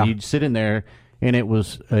suites. And you'd sit in there, and it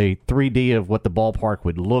was a 3D of what the ballpark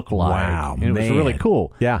would look like. Wow, and it was really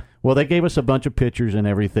cool. Yeah. Well, they gave us a bunch of pictures and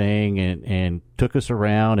everything, and took us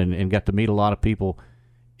around and got to meet a lot of people.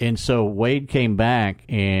 And so Wade came back,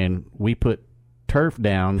 and we put turf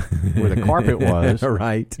down where the carpet was.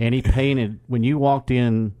 Right. And he painted, when you walked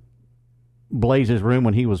in Blaze's room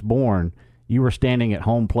when he was born, you were standing at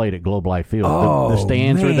home plate at Globe Life Field. The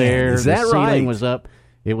stands were there. Is that the ceiling right? was up.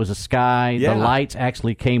 It was a sky. Yeah. The lights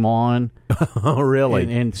actually came on. Oh,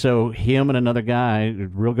 really? And so him and another guy, a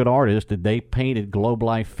real good artist, they painted Globe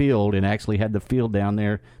Life Field and actually had the field down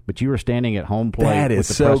there. But you were standing at home plate. That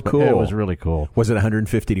is so cool. It was really cool. Was it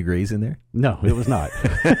 150 degrees in there? No, it was not.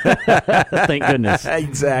 Thank goodness.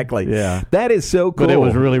 Exactly. Yeah. That is so cool. But it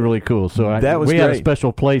was really, really cool. So we had a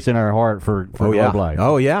special place in our heart for Globe Life.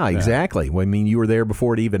 Oh, yeah, exactly. Well, I mean, you were there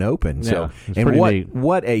before it even opened. So, it's and pretty neat.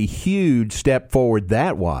 what a huge step forward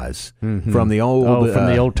that was from the old from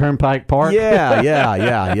the old Turnpike Park.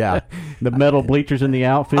 Yeah. The metal bleachers in the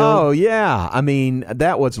outfield. Oh, yeah. I mean,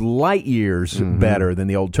 that was light years better than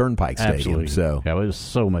the old Turnpike Stadium. Absolutely. So it was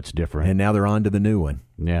so much different. And now they're on to the new one.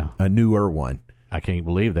 Yeah. A newer one. I can't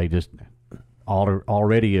believe they just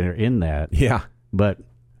already are in that. Yeah. But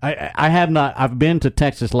I have not. I've been to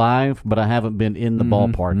Texas Live, but I haven't been in the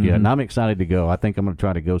ballpark yet, and I'm excited to go. I think I'm going to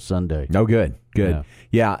try to go Sunday. Oh, good. Yeah.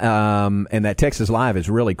 And that Texas Live is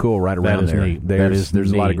really cool right around there. Neat. There's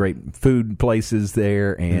a lot of great food places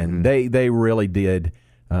there, and they really did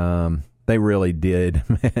They really did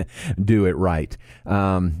do it right.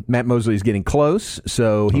 Matt Mosley is getting close,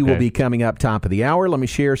 so he will be coming up top of the hour. Let me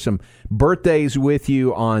share some birthdays with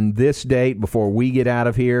you on this date before we get out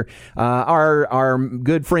of here. Our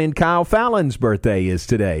good friend Kyle Fallon's birthday is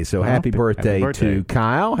today, so happy birthday to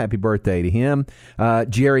Kyle. Happy birthday to him.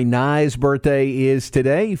 Jerry Nye's birthday is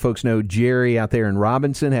today. You folks know Jerry out there in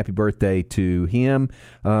Robinson. Happy birthday to him.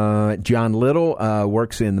 John Little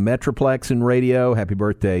works in the Metroplex in radio. Happy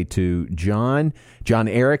birthday to John. John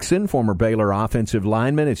Erickson, former Baylor offensive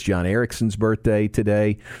lineman. It's John Erickson's birthday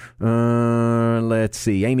today. Let's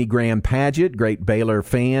see. Amy Graham Paget, great Baylor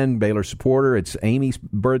fan, Baylor supporter. It's Amy's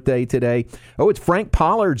birthday today. Oh, it's Frank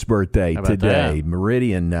Pollard's birthday today. That?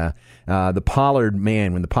 Meridian. The Pollard,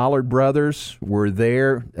 man, when the Pollard brothers were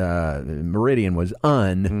there, Meridian was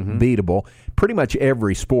unbeatable. Pretty much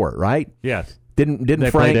every sport, right? Yes. Didn't they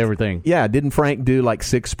Frank played everything? Yeah, didn't Frank do like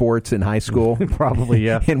 6 sports in high school? Probably,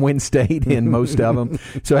 yeah. And win state in most of them.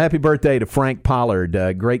 So happy birthday to Frank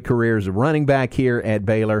Pollard. Great career as a running back here at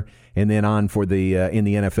Baylor, and then on for the in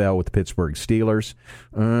the NFL with the Pittsburgh Steelers.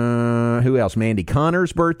 Who else? Mandy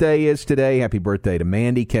Connor's birthday is today. Happy birthday to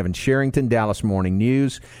Mandy. Kevin Sherrington, Dallas Morning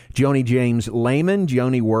News. Joni James Lehman.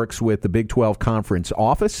 Joni works with the Big 12 Conference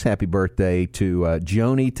office. Happy birthday to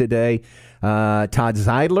Joni today. Todd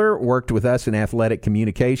Zeidler worked with us in athletic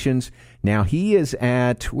communications. Now he is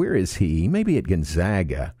at, where is he? Maybe at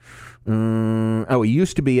Gonzaga. He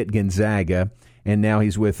used to be at Gonzaga, and now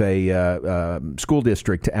he's with a school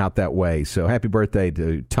district out that way. So happy birthday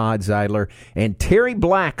to Todd Zeidler. And Terry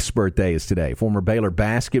Black's birthday is today, former Baylor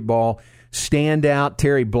basketball standout.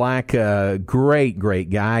 Terry Black, great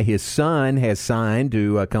guy. His son has signed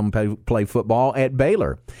to come play football at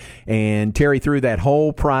Baylor. And Terry, through that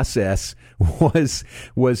whole process, was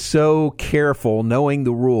so careful, knowing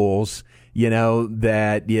the rules,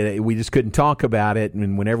 that we just couldn't talk about it.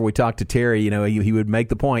 And whenever we talked to Terry, he would make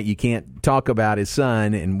the point, you can't talk about his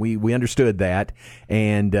son, and we understood that.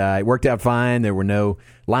 And it worked out fine. There were no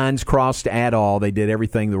lines crossed at all. They did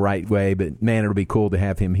everything the right way. But, man, it'll be cool to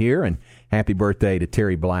have him here. And happy birthday to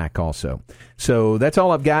Terry Black also. So that's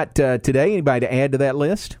all I've got today. Anybody to add to that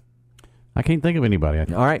list? I can't think of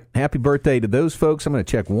anybody. All right. Happy birthday to those folks. I'm going to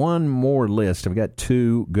check one more list. I've got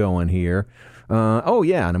 2 going here.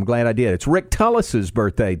 And I'm glad I did. It's Rick Tullis's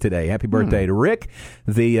birthday today. Happy birthday to Rick,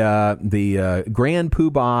 the grand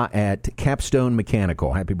poobah at Capstone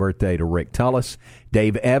Mechanical. Happy birthday to Rick Tullis.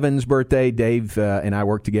 Dave Evans' birthday. Dave and I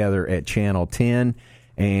work together at Channel 10,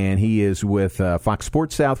 and he is with Fox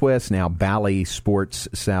Sports Southwest, now Bally Sports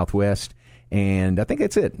Southwest. And I think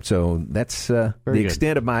that's it. So that's the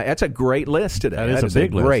extent of that's a great list today. That is a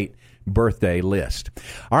big list. Great birthday list.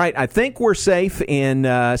 All right, I think we're safe in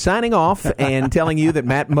signing off and telling you that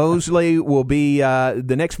Matt Mosley will be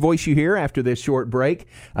the next voice you hear after this short break.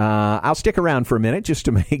 I'll stick around for a minute just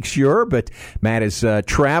to make sure, but Matt is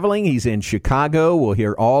traveling. He's in Chicago. We'll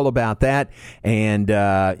hear all about that. And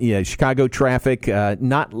Chicago traffic,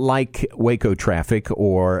 not like Waco traffic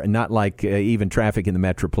or not like even traffic in the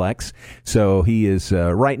Metroplex. So he is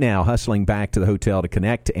right now hustling back to the hotel to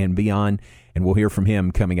connect and be on. And we'll hear from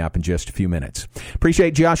him coming up in just a few minutes.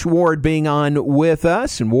 Appreciate Josh Ward being on with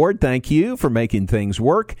us. And Ward, thank you for making things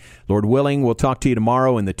work. Lord willing, we'll talk to you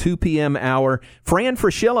tomorrow in the 2 p.m. hour. Fran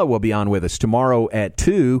Fraschilla will be on with us tomorrow at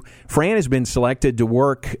 2. Fran has been selected to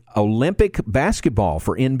work Olympic basketball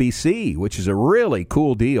for NBC, which is a really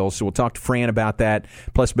cool deal. So we'll talk to Fran about that,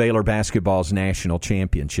 plus Baylor basketball's national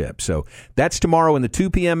championship. So that's tomorrow in the 2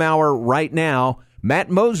 p.m. hour. Right now, Matt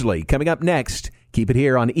Mosley coming up next. Keep it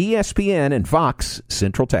here on ESPN and Fox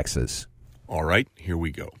Central Texas. All right, here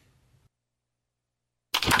we go.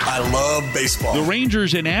 I love baseball. The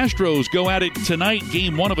Rangers and Astros go at it tonight,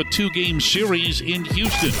 game 1 of a 2-game series in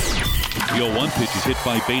Houston. The 0-1 pitch is hit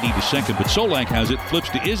by Beatty to second, but Solak has it, flips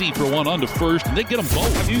to Izzy for 1 on to first, and they get them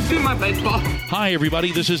both. Have you seen my baseball? Hi,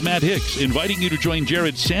 everybody. This is Matt Hicks, inviting you to join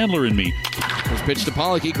Jared Sandler and me. First pitch to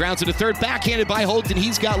Pollock. He grounds it to third, backhanded by Holton.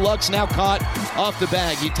 He's got Lux now caught off the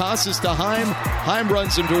bag. He tosses to Heim. Heim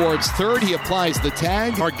runs him towards third. He applies the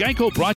tag. Our Geico brought